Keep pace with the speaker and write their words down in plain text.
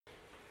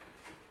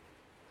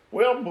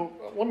Well,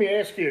 let me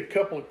ask you a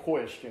couple of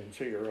questions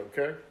here,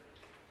 okay?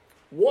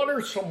 What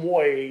are some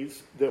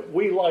ways that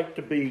we like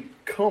to be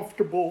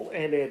comfortable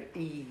and at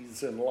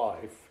ease in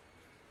life?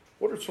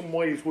 What are some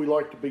ways we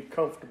like to be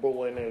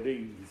comfortable and at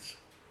ease?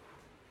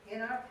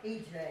 In our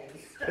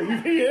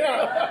PJs.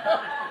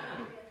 Yeah.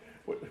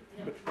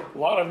 A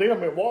lot of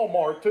them at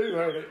Walmart too,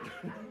 ain't it?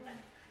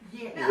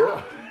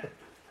 Yeah.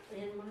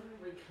 In my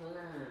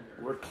recliner.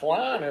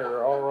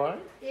 Recliner, all right.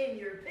 In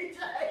your PJs.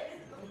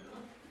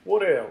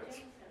 What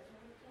else?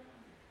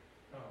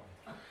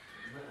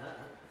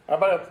 How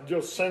about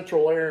just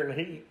central air and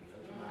heat?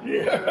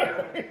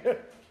 Yeah.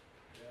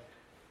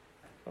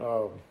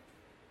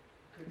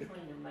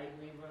 Katrina made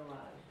me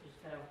realize just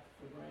how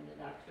for granted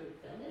I took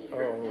that.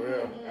 Oh,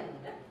 yeah.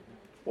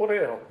 What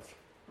else?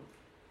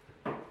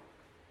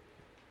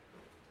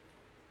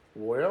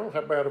 Well, how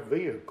about a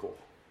vehicle?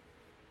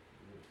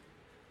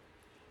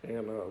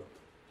 And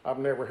I've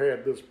never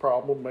had this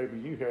problem. Maybe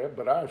you have,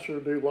 but I sure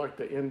do like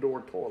the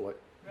indoor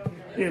toilet. Okay.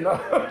 You know?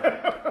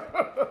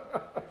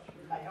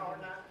 They are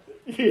not.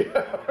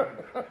 Yeah.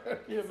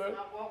 You know?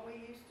 Not what we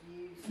used to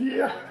use.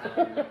 Yeah.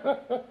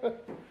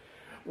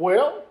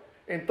 Well,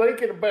 and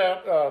thinking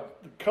about the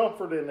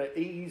comfort and the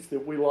ease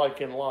that we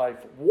like in life,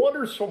 what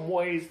are some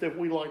ways that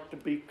we like to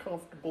be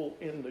comfortable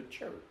in the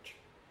church?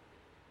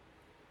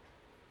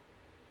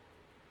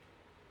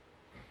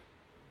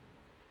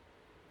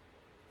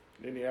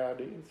 Any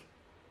ideas?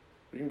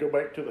 You can go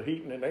back to the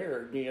heating and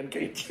air again,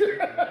 can't you?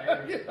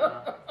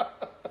 Yeah.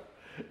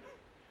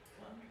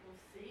 Comfortable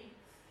seats.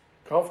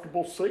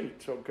 Comfortable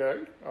seats, okay.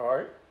 All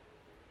right.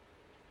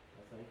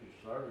 I think your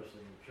service in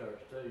the church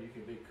too, you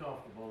can be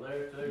comfortable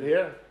there too.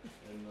 Yeah,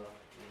 And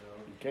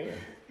you can.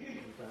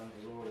 sometimes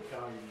the Lord will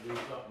call you to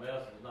do something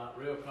else that's not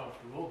real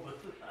comfortable, but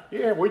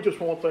Yeah, we just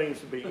want things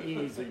to be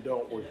easy,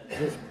 don't we?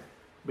 Just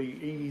be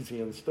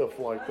easy and stuff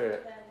like Other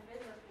that. than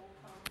physical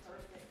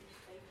comfort that you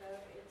speak of,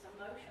 it's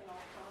emotional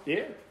comfort.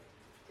 Yeah. To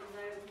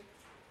know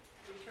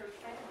the church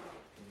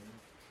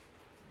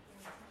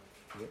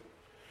family.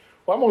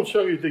 Well, I'm going to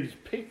show you these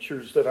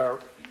pictures that I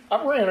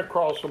ran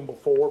across them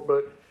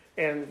before,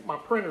 and my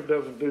printer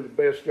doesn't do the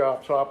best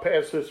job, so I'll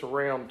pass this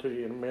around to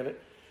you in a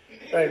minute.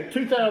 In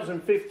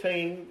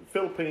 2015,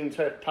 Philippines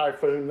had a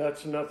typhoon.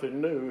 That's nothing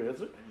new,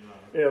 is it?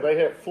 Yeah, they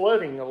have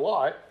flooding a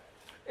lot.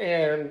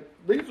 And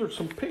these are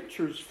some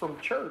pictures from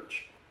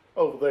church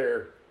over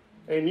there.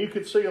 And you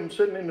could see them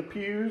sitting in the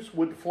pews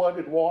with the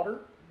flooded water.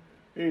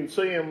 You can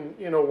see them,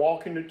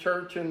 walking to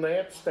church in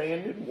that,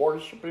 standing,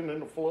 worshiping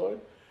in the flood.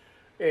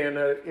 And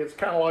it's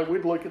kind of like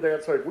we'd look at that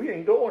and say, we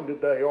ain't going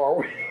today, are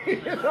we?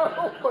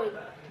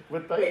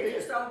 But they They did.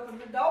 just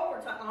opened the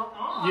door to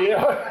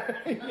Yeah,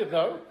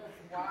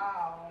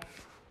 Wow.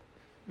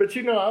 But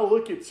I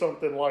look at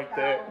something like How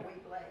that. are we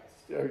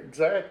blessed?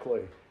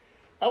 Exactly.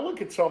 I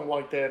look at something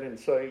like that and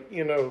say,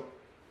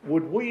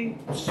 would we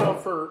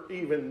suffer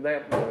even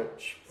that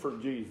much for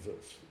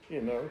Jesus?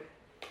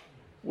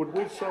 Would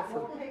we suffer?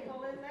 More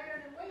people in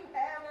there than we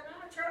have in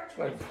our church.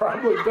 They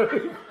probably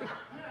do.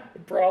 They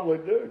probably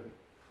do.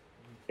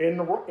 In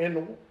the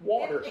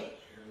water.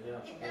 yeah,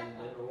 in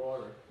the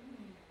water.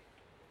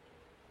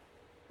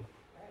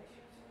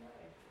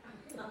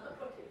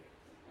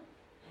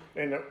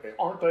 And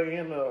aren't they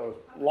in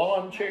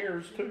lawn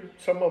chairs too?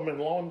 Some of them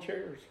in lawn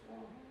chairs.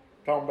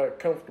 Talking about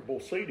comfortable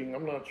seating,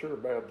 I'm not sure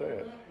about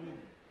that.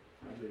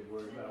 I'd be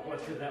worried about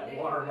what's in that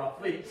water my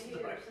feet.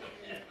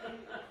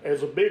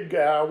 As a big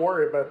guy, I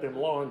worry about them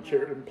lawn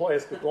chairs, them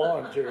plastic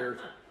lawn chairs.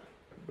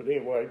 But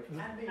anyway,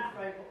 I'd be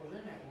afraid what was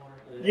in that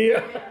water.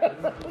 yeah.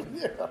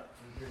 Yeah.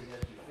 You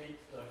got your feet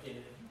stuck in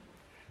it.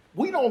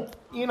 We don't,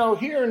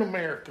 here in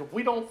America,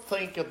 we don't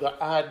think of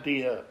the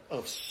idea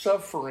of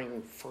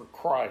suffering for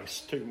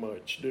Christ too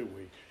much, do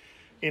we?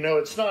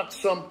 It's not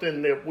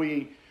something that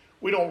we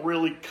don't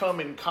really come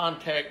in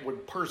contact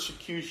with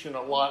persecution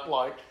a lot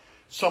like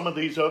some of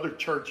these other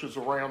churches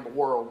around the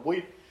world.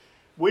 We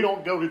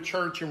don't go to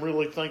church and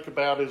really think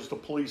about, is the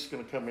police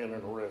going to come in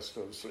and arrest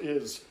us?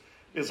 Is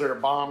there a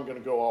bomb going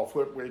to go off?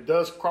 It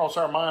does cross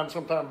our mind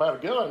sometimes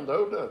about a gun,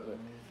 though, doesn't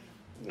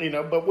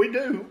it? But we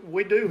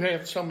do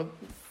have some of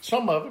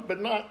it,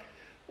 but not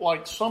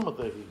like some of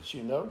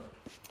these,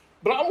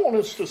 But I want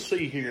us to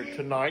see here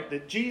tonight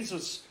that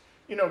Jesus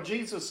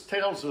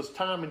tells us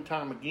time and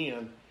time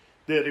again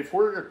that if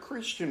we're a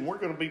Christian, we're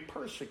going to be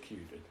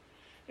persecuted.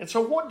 And so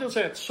what does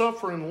that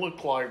suffering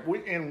look like?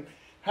 And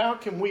how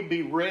can we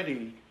be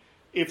ready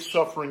if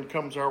suffering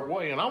comes our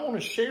way? And I want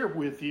to share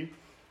with you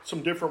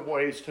some different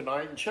ways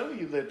tonight and show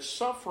you that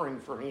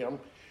suffering for him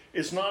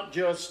is not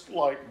just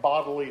like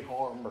bodily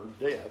harm or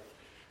death,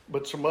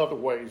 but some other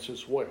ways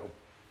as well.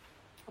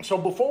 So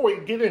before we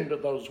get into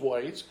those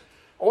ways,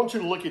 I want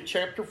you to look at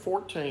chapter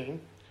 14,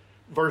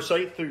 verse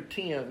 8 through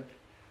 10,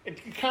 and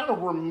to kind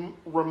of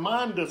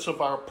remind us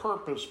of our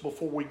purpose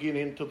before we get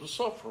into the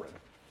suffering.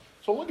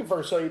 So look at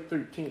verse 8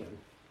 through 10.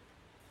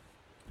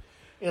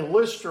 In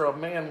Lystra, a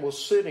man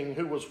was sitting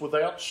who was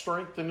without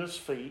strength in his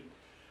feet,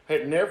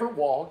 had never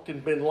walked,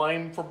 and been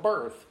lame from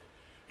birth.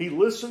 He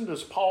listened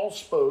as Paul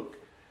spoke,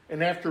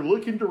 And after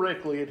looking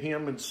directly at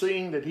him and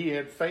seeing that he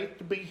had faith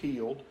to be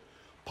healed,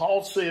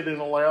 Paul said in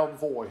a loud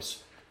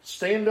voice,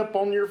 "Stand up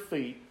on your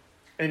feet."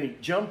 And he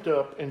jumped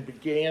up and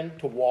began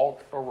to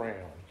walk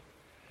around.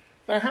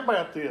 Now, how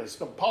about this?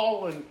 Now,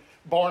 Paul and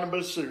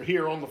Barnabas are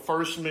here on the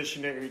first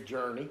missionary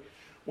journey.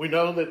 We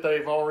know that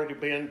they've already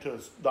been to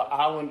the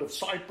island of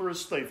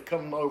Cyprus. They've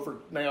come over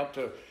now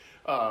to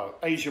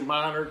Asia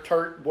Minor,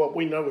 what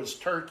we know as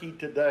Turkey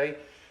today.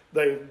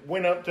 They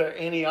went up to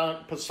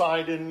Antioch,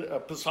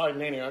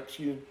 Antioch.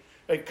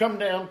 They've come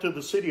down to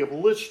the city of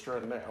Lystra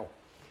now.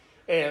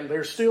 And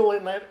they're still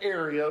in that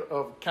area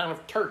of kind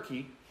of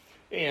Turkey.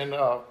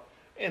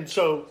 And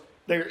so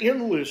they're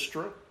in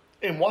Lystra.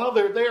 And while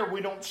they're there,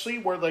 we don't see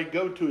where they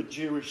go to a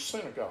Jewish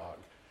synagogue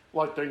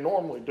like they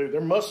normally do.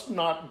 There must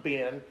not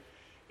been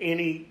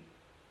any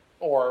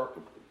or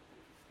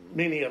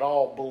many at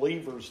all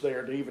believers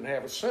there to even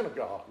have a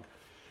synagogue.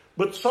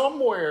 But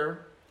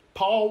somewhere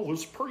Paul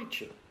was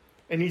preaching.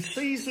 And he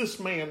sees this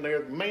man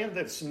there, the man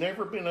that's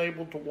never been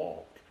able to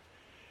walk.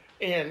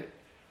 And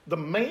the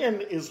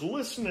man is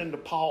listening to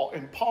Paul.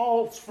 And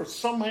Paul, for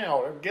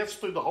somehow, I guess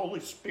through the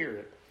Holy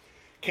Spirit,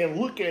 can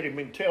look at him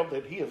and tell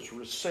that he is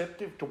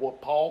receptive to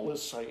what Paul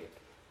is saying,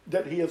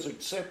 that he has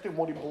accepted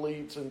what he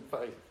believes in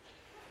faith.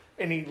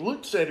 And he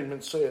looks at him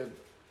and said,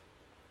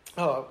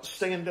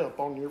 "Stand up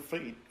on your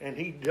feet." And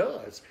he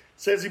does.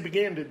 It says he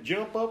began to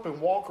jump up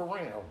and walk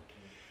around.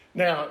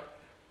 Now,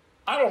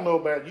 I don't know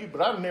about you, but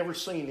I've never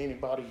seen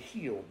anybody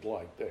healed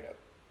like that.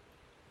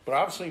 But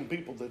I've seen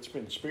people that's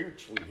been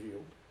spiritually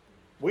healed.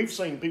 We've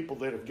seen people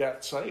that have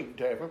got saved,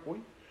 haven't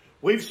we?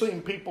 We've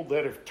seen people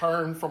that have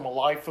turned from a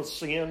life of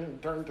sin and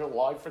turned to a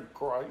life in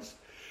Christ.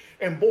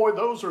 And boy,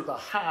 those are the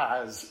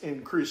highs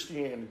in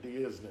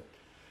Christianity, isn't it?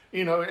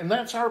 You know, and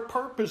that's our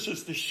purpose,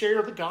 is to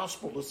share the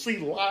gospel, to see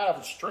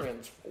lives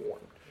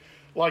transformed.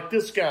 Like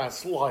this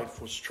guy's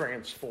life was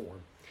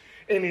transformed.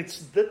 And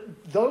it's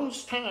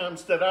those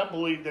times that I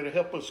believe that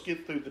help us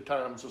get through the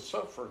times of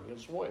suffering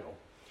as well.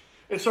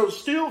 And so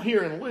still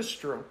here in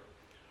Lystra,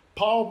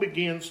 Paul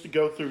begins to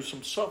go through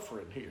some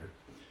suffering here.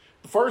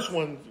 The first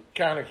one,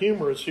 kind of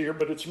humorous here,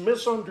 but it's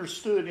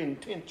misunderstood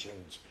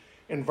intentions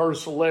in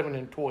verse 11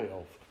 and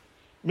 12.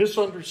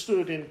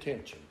 Misunderstood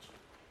intentions.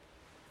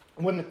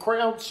 When the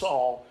crowd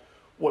saw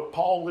what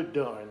Paul had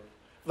done,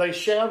 they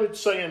shouted,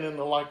 saying in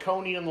the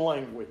Lycaonian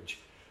language,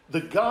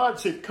 "The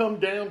gods have come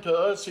down to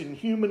us in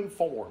human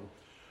form."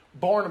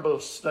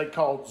 Barnabas they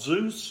called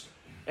Zeus,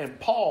 and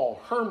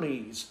Paul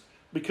Hermes,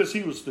 because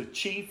he was the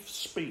chief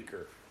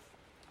speaker.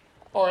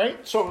 All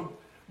right, so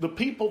the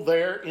people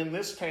there in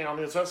this town,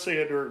 as I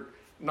said, are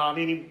not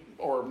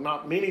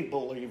many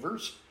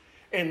believers.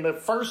 And the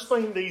first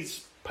thing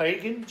these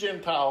pagan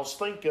Gentiles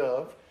think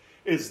of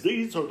is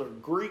these are the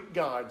Greek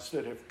gods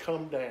that have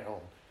come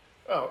down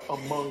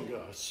among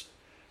us.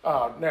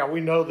 Now,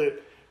 we know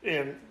that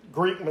in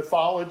Greek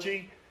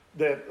mythology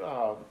that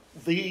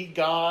the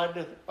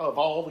god of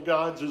all the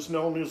gods is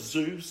known as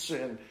Zeus.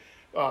 And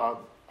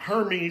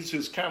Hermes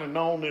is kind of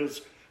known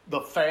as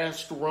the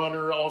fast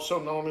runner, also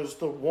known as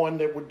the one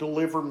that would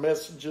deliver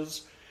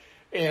messages.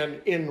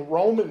 And in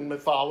Roman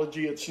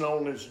mythology, it's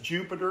known as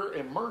Jupiter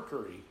and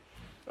Mercury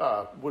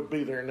would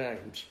be their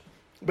names.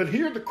 But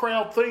here the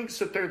crowd thinks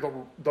that they're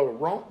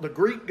the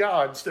Greek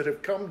gods that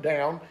have come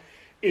down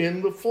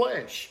in the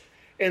flesh.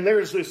 And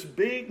there's this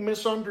big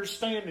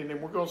misunderstanding,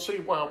 and we're going to see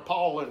why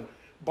Paul and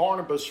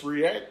Barnabas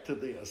react to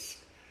this.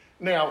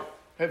 Now,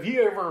 have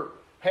you ever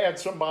had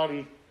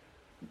somebody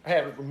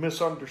have a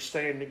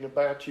misunderstanding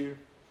about you?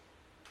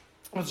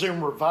 I was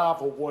in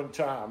revival one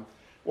time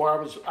where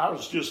I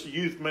was just a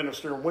youth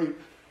minister, and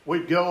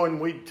we'd go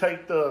and we'd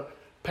take the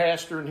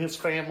pastor and his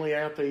family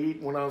out to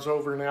eat when I was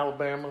over in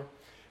Alabama.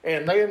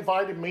 And they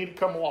invited me to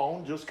come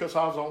along just because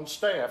I was on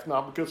staff,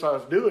 not because I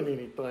was doing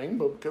anything,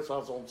 but because I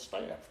was on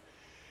staff.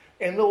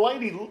 And the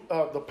lady,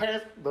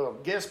 the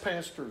guest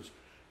pastor's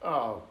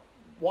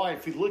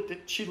wife,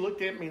 she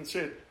looked at me and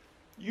said,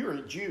 "You're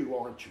a Jew,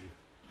 aren't you?"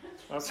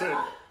 I said,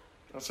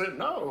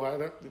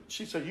 "No."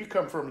 She said, "You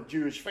come from a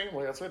Jewish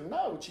family." I said,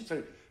 "No." She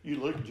said, "You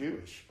look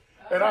Jewish."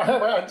 And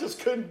I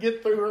just couldn't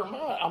get through her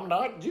mind. I'm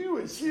not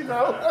Jewish, you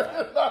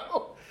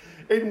know.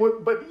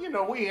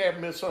 But, we have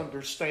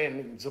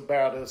misunderstandings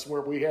about us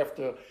where we have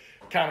to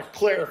kind of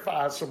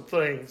clarify some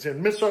things.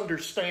 And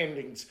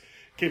misunderstandings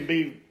can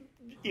be,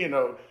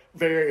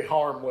 very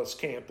harmless,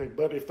 can't they?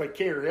 But if they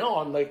carry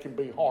on, they can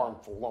be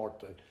harmful, aren't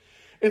they?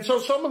 And so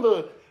some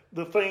of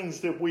the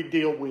things that we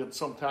deal with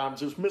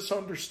sometimes is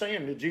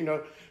misunderstandings.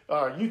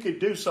 You could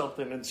do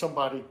something and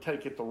somebody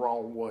take it the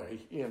wrong way,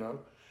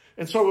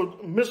 And so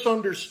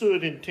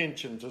misunderstood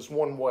intentions is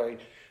one way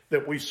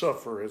that we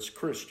suffer as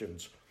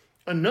Christians.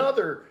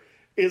 Another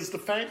is the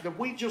fact that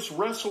we just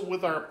wrestle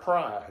with our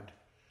pride.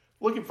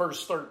 Look at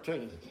verse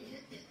 13.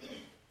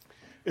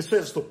 It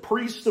says, "The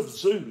priest of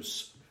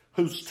Zeus,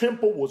 whose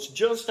temple was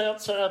just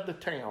outside the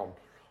town,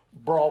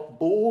 brought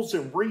bulls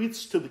and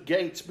wreaths to the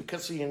gates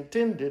because he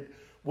intended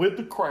with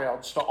the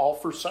crowds to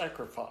offer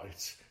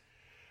sacrifice."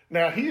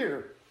 Now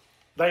here,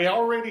 They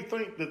already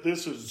think that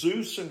this is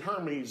Zeus and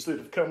Hermes that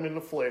have come in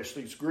the flesh,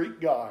 these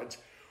Greek gods.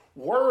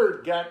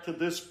 Word got to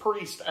this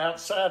priest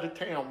outside of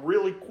town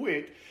really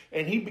quick,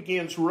 and he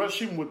begins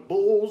rushing with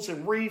bulls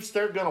and wreaths.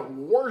 They're going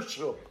to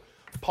worship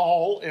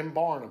Paul and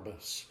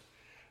Barnabas.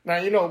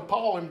 Now,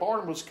 Paul and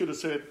Barnabas could have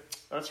said,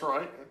 that's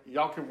right,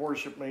 y'all can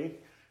worship me,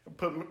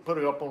 put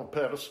it up on a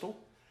pedestal.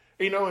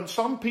 And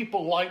some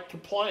people like to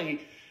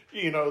play,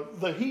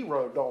 the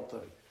hero, don't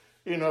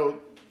they?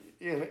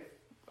 And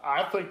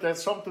I think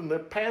that's something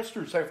that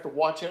pastors have to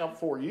watch out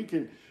for. You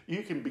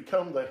can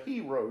become the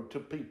hero to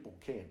people,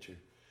 can't you?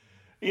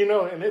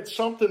 And it's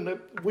something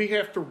that we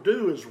have to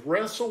do is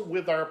wrestle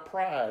with our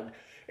pride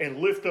and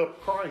lift up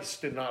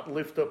Christ and not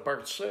lift up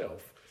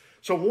ourselves.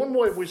 So one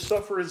way we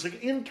suffer is an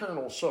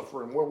internal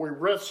suffering where we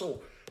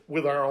wrestle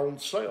with our own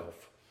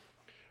self.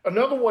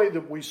 Another way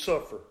that we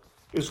suffer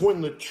is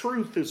when the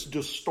truth is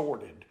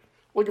distorted.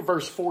 Look at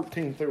verse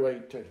 14 through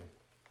 18.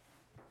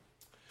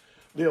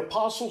 The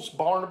apostles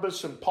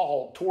Barnabas and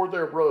Paul tore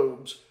their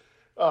robes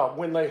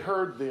when they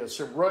heard this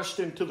and rushed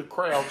into the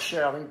crowd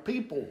shouting,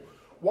 "People,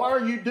 why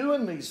are you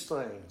doing these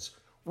things?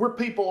 We're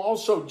people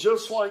also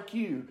just like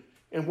you,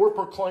 and we're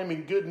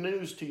proclaiming good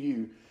news to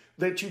you,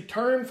 that you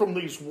turn from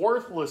these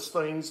worthless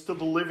things to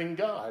the living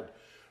God,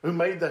 who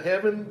made the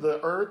heaven, the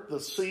earth,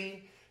 the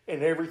sea,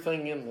 and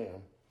everything in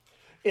them.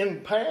 In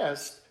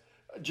past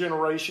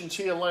generations,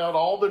 he allowed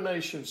all the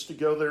nations to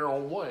go their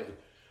own way,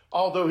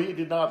 although he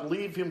did not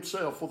leave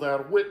himself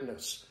without a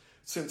witness,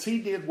 since he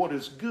did what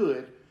is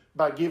good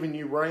by giving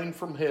you rain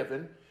from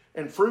heaven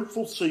and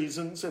fruitful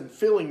seasons and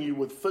filling you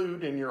with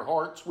food in your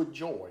hearts with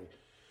joy.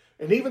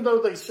 And even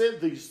though they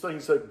said these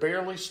things, they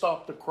barely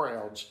stopped the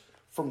crowds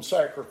from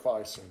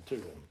sacrificing to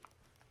him."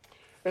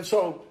 And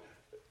so,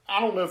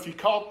 I don't know if you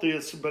caught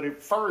this, but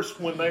at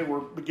first when they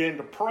began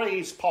to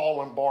praise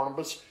Paul and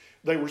Barnabas,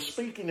 they were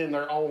speaking in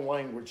their own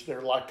language,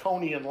 their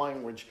Lycaonian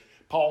language.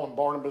 Paul and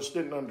Barnabas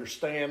didn't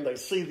understand. They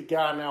see the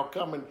guy now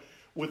coming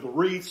with the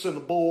wreaths and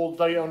the bulls.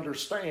 They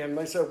understand.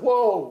 They said,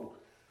 "Whoa,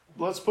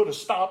 let's put a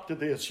stop to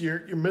this.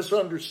 You're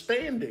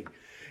misunderstanding."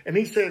 And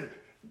he said,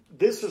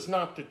 "This is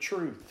not the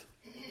truth.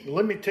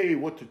 Let me tell you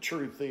what the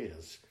truth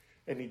is."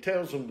 And he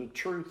tells them the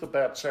truth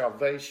about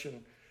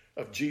salvation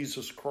of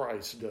Jesus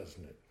Christ,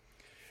 doesn't it?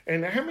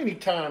 And how many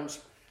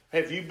times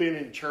have you been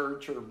in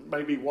church or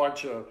maybe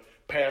watch a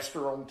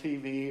pastor on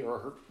TV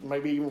or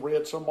maybe even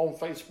read some on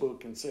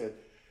Facebook and said,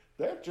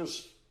 that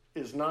just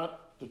is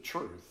not the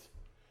truth?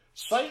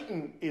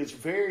 Satan is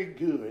very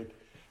good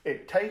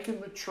at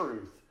taking the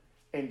truth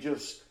and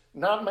just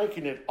not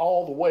making it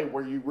all the way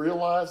where you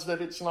realize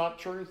that it's not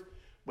truth,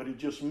 but he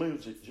just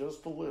moves it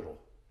just a little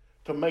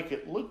to make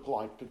it look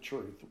like the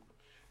truth,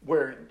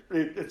 where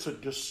it's a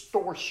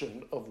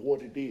distortion of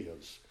what it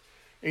is.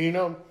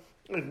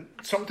 And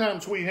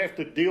sometimes we have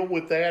to deal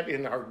with that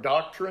in our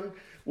doctrine.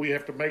 We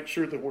have to make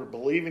sure that we're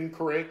believing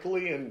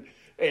correctly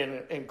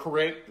and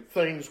correct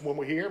things when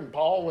we hear. And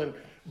Paul and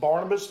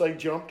Barnabas, they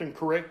jumped and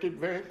corrected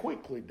very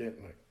quickly,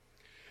 didn't they?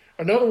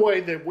 Another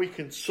way that we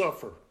can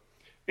suffer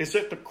is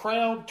that the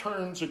crowd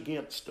turns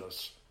against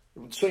us.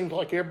 It seems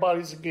like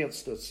everybody's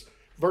against us.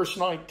 Verse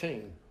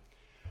 19.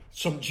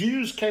 Some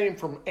Jews came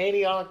from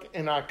Antioch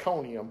and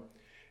Iconium,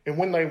 and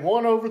when they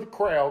won over the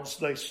crowds,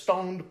 they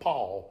stoned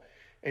Paul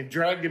and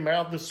dragged him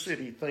out of the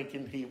city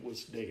thinking he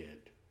was dead.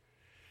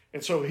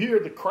 And so here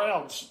the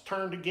crowds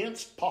turned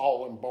against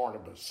Paul and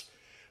Barnabas.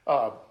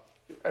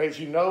 As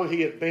you know, they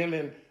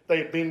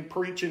had been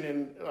preaching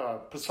in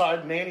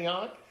Poseidon,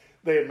 Antioch.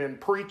 They had been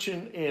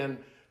preaching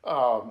in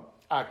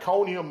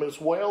Iconium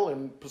as well,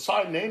 and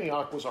Poseidon,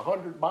 Antioch was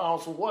 100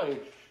 miles away.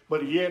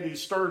 But yet he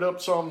stirred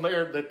up some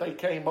there that they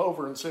came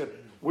over and said,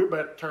 "We're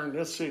about to turn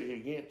this city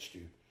against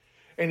you."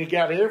 And he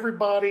got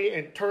everybody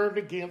and turned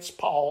against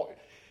Paul.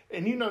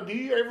 And do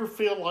you ever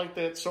feel like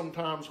that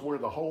sometimes where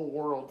the whole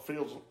world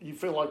you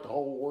feel like the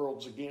whole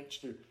world's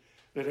against you?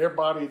 That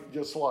everybody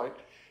just like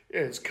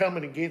is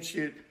coming against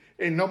you.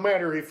 And no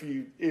matter if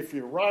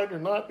you're right or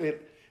not,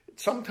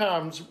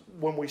 sometimes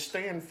when we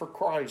stand for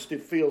Christ,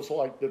 it feels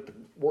like that the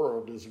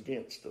world is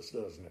against us,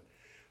 doesn't it?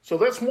 So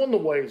that's one of the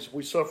ways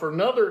we suffer.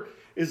 Another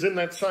is in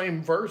that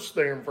same verse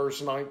there in verse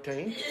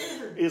 19,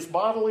 is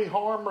bodily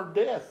harm or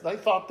death. They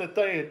thought that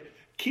they had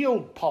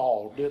killed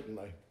Paul, didn't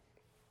they?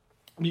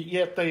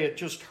 Yet they had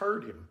just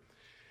hurt him.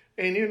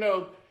 And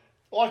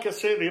like I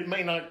said, it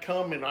may not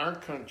come in our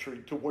country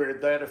to where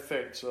that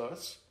affects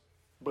us,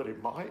 but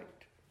it might.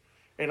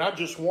 And I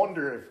just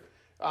wonder if,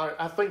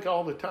 I think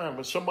all the time,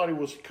 if somebody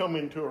was to come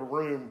into a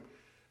room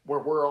where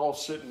we're all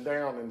sitting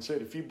down and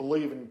said, "If you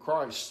believe in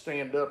Christ,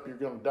 stand up, you're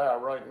going to die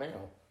right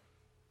now,"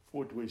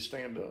 would we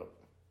stand up?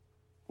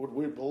 Would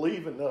we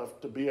believe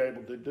enough to be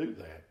able to do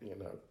that,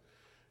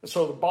 And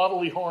so the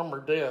bodily harm or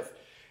death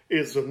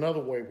is another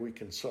way we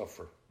can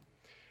suffer.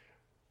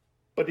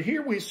 But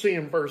here we see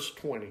in verse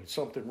 20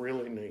 something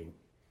really neat.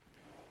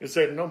 Is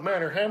that no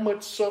matter how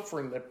much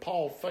suffering that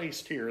Paul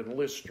faced here in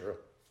Lystra,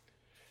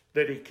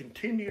 that he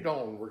continued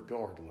on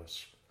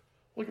regardless.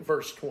 Look at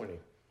verse 20.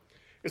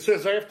 It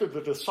says, after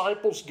the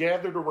disciples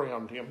gathered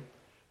around him,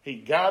 he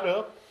got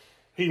up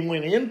He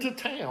went into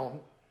town,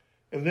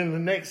 and then the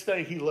next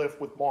day he left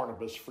with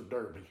Barnabas for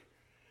Derbe.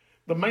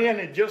 The man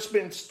had just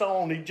been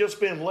stoned. He'd just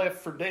been left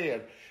for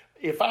dead.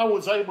 If I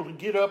was able to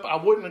get up, I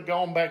wouldn't have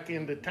gone back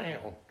into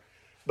town.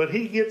 But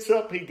he gets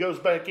up, he goes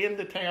back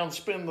into town,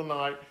 spend the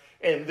night,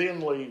 and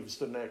then leaves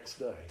the next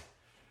day.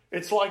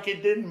 It's like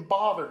it didn't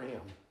bother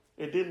him.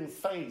 It didn't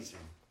faze him.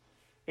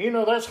 You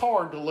know, that's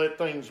hard to let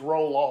things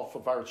roll off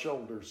of our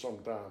shoulders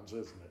sometimes,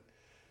 isn't it?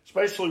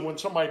 Especially when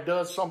somebody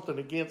does something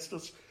against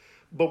us.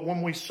 But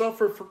when we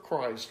suffer for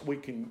Christ, we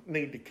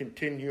need to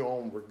continue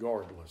on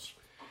regardless.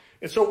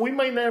 And so we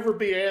may never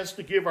be asked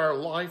to give our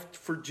life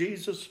for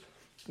Jesus,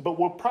 but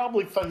we'll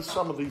probably face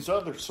some of these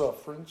other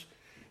sufferings.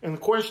 And the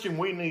question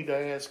we need to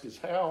ask is,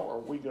 how are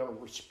we going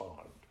to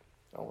respond?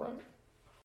 All right?